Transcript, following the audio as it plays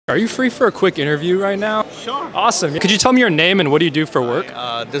Are you free for a quick interview right now? Sure. Awesome. Could you tell me your name and what do you do for work?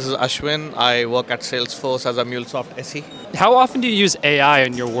 This is Ashwin. I work at Salesforce as a MuleSoft SE. How often do you use AI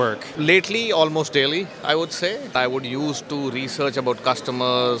in your work? Lately, almost daily, I would say. I would use to research about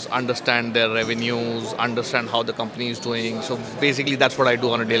customers, understand their revenues, understand how the company is doing. So basically, that's what I do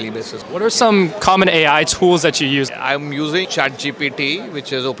on a daily basis. What are some common AI tools that you use? I'm using ChatGPT,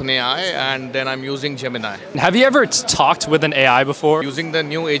 which is OpenAI, and then I'm using Gemini. Have you ever talked with an AI before? Using the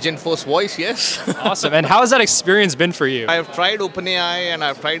new Agentforce voice, yes. Awesome. And how has that experience been for you? I've tried OpenAI and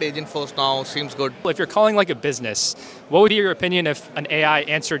I've tried Agentforce now. Seems good. If you're calling like a business, what would be your opinion if an AI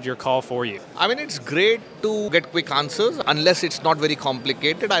answered your call for you? I mean, it's great to get quick answers. Unless it's not very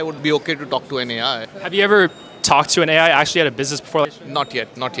complicated, I would be okay to talk to an AI. Have you ever talked to an AI actually at a business before? Not yet.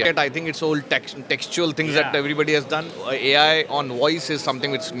 I think it's all textual things that everybody has done. AI on voice is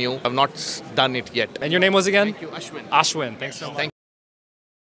something that's new. I've not done it yet. And your name was again? Thank you, Ashwin. Ashwin. Thanks so much. Thank you.